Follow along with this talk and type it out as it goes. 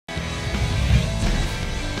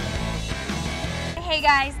Hey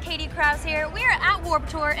guys, Katie Krause here. We are at Warped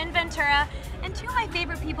Tour in Ventura, and two of my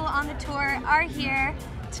favorite people on the tour are here.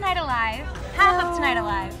 Tonight Alive, half of Tonight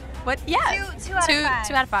Alive. What? Yeah. Two out of five.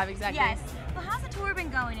 2 out of 5, exactly. Yes. Well, how's the tour been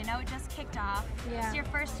going? You know, it just kicked off. Yeah. It's your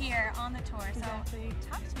first year on the tour, so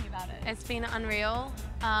talk to me about it. It's been unreal.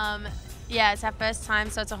 Yeah, it's our first time,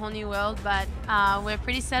 so it's a whole new world, but we're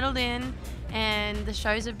pretty settled in, and the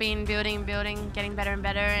shows have been building and building, getting better and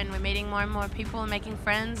better, and we're meeting more and more people and making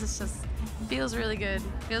friends. It's just feels really good.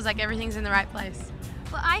 Feels like everything's in the right place.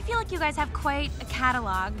 Well, I feel like you guys have quite a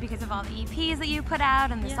catalog because of all the EPs that you put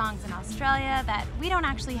out and the songs in Australia that we don't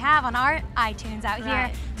actually have on our iTunes out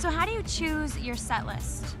here. So how do you choose your set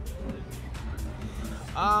list?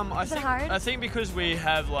 I think because we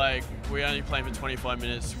have we only play for 25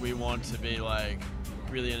 minutes, we want to be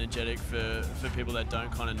really energetic for people that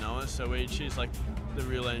don't kind of know us. So we choose the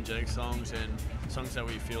real energetic songs and songs that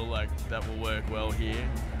we feel that will work well here.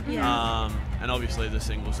 Yeah. And obviously the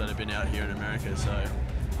singles that have been out here in America. So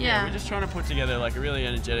yeah, we're just trying to put together a really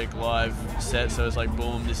energetic live set. So it's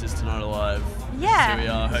boom, this is Tonight Alive. Yeah. Here we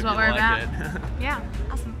are. Hope you like it. Yeah.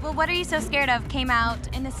 Awesome. Well, What Are You So Scared Of came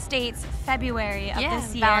out in the States February of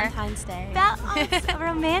this year. Valentine's Day. It's so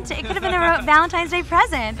romantic. It could have been a Valentine's Day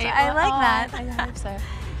present. I like that. I hope so.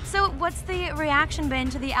 So what's the reaction been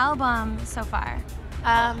to the album so far?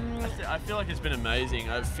 I feel like it's been amazing.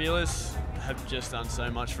 Fearless have just done so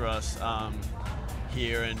much for us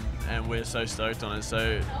here, and we're so stoked on it.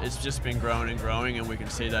 So it's just been growing and growing, and we can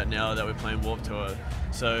see that now that we're playing Warped Tour.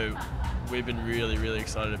 So we've been really, really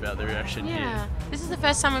excited about the reaction here. This is the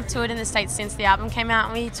first time we've toured in the States since the album came out,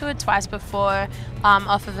 and we toured twice before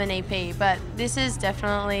off of an EP, but this has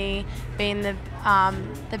definitely been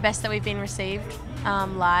the best that we've been received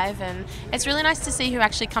live, and it's really nice to see who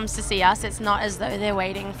actually comes to see us. It's not as though they're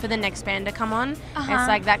waiting for the next band to come on. It's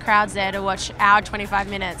like that crowd's there to watch our 25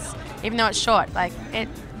 minutes, even though it's short.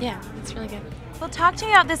 It's really good. Well, talk to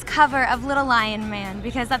me about this cover of Little Lion Man,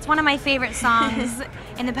 because that's one of my favorite songs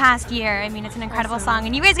in the past year. I mean, it's an incredible song,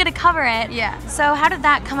 and you guys get to cover it. Yeah. So how did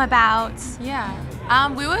that come about? Yeah.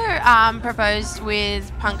 We were proposed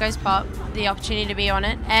with Punk Goes Pop the opportunity to be on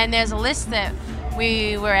it, and there's a list that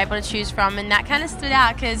we were able to choose from, and that kind of stood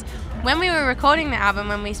out because when we were recording the album,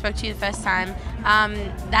 when we spoke to you the first time,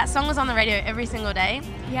 that song was on the radio every single day.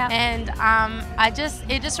 Yeah. And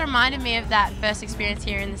it just reminded me of that first experience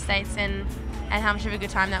here in the States and how much of a good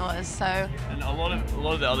time that was. So. And a lot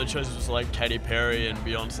of the other choices was like Katy Perry and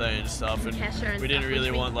Beyonce and stuff, and we didn't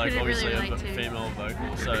really want obviously a female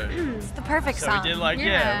vocal. So it's the perfect song. So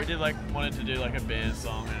we did wanted to do a band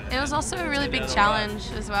song. And, it was also a really big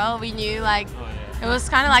challenge as well. We knew it was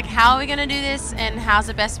kind of how are we going to do this and how's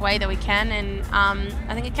the best way that we can, and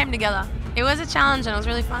I think it came together. It was a challenge and it was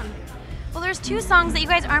really fun. Well, there's two songs that you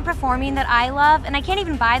guys aren't performing that I love, and I can't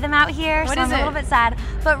even buy them out here, so I'm a little bit sad.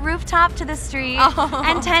 But Rooftop to the Street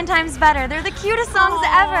and 10 Times Better. They're the cutest songs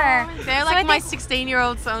ever. They're my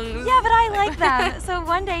 16-year-old songs. Yeah, but I like them. So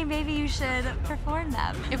one day maybe you should perform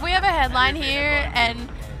them. If we have a headline here and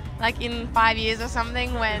in 5 years or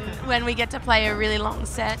something, when we get to play a really long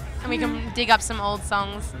set and we can dig up some old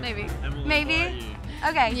songs, maybe. Maybe?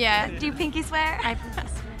 Okay. Yeah. Do you pinky swear? I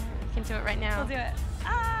can do it right now. We'll do it.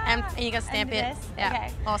 And you gotta stamp it. Yeah.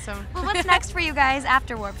 Okay. Awesome. Well, what's next for you guys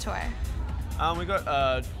after Warped Tour? We got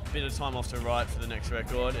a bit of time off to write for the next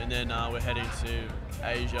record, and then we're heading to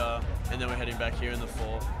Asia, and then we're heading back here in the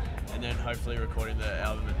fall, and then hopefully recording the new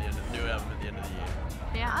album at the end of the year.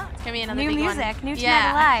 Yeah. It's gonna be another new big music, one. new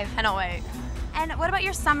Tonight Alive. Cannot wait. And what about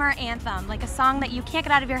your summer anthem, like a song that you can't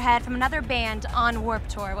get out of your head from another band on Warped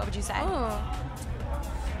Tour? What would you say? Ooh.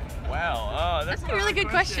 Wow. That's a really good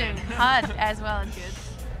question. Hard as well as good.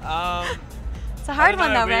 It's a hard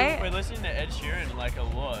one though, right? We're listening to Ed Sheeran a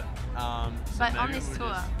lot. But on this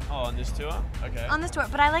tour. On this tour? Okay. On this tour,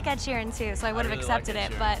 but I like Ed Sheeran too, so I would have accepted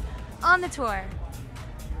it. But on the tour,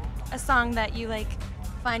 a song that you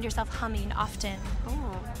find yourself humming often.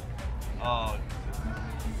 Oh.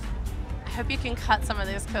 I hope you can cut some of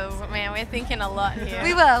this because, man, we're thinking a lot here.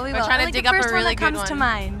 We will. We're trying to dig up a really good one. The first one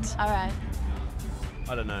that comes to mind. All right.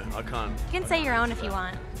 I don't know. I can't. You can say your own if you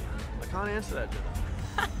want. I can't answer that, Jenna.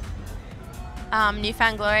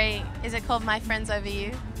 Newfound Glory. Is it called My Friends Over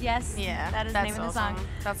You? Yes. Yeah. That is the name of the song.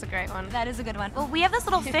 That's a great one. That is a good one. Well, we have this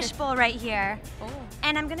little fishbowl right here.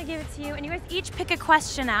 And I'm going to give it to you. And you guys each pick a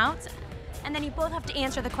question out. And then you both have to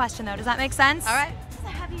answer the question, though. Does that make sense? All right.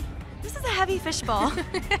 This is a heavy fishbowl. All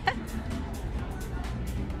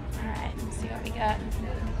right. Let's see what we got.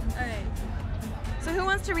 All right. So who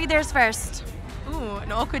wants to read theirs first? Ooh,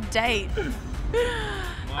 an awkward date.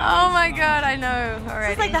 Oh my God, I know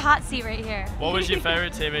already. This is like the hot seat right here. What was your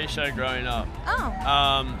favorite TV show growing up? Oh.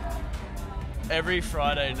 every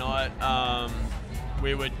Friday night,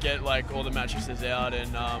 we would get like all the mattresses out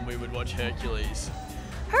and we would watch Hercules.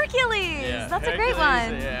 Hercules! Yeah, That's Hercules, a great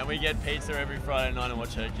one. Yeah, and we get pizza every Friday night and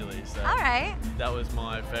watch Hercules. So all right. That was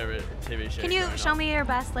my favorite TV show. Can you show me your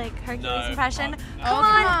best like Hercules impression? Come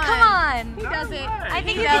on. He does it. I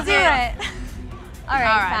think you can do it. All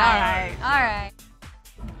right. All right.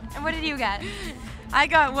 And what did you get? I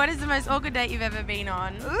got, what is the most awkward date you've ever been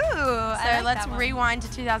on? Ooh, So I like let's that one. rewind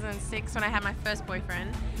to 2006 when I had my first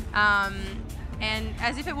boyfriend. And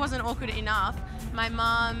as if it wasn't awkward enough, my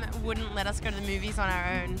mom wouldn't let us go to the movies on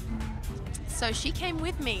our own. So she came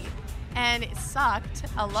with me, and it sucked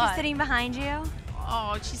a lot. She's sitting behind you?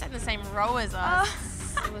 Oh, she sat in the same row as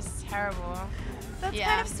us. It was terrible. That's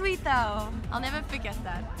kind of sweet though. I'll never forget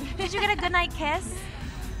that. Did you get a goodnight kiss?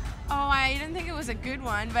 Oh, I didn't think it was a good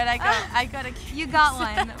one, but I got a kiss. You got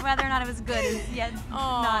one. Whether or not it was good is yet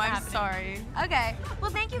not I'm happening. sorry. Okay. Well,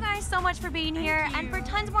 thank you guys so much for being here. you. And for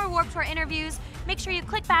tons more Warped Tour interviews, make sure you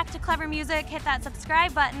click back to Clever Music, hit that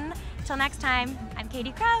subscribe button. Till next time, I'm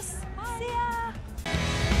Katie Krause.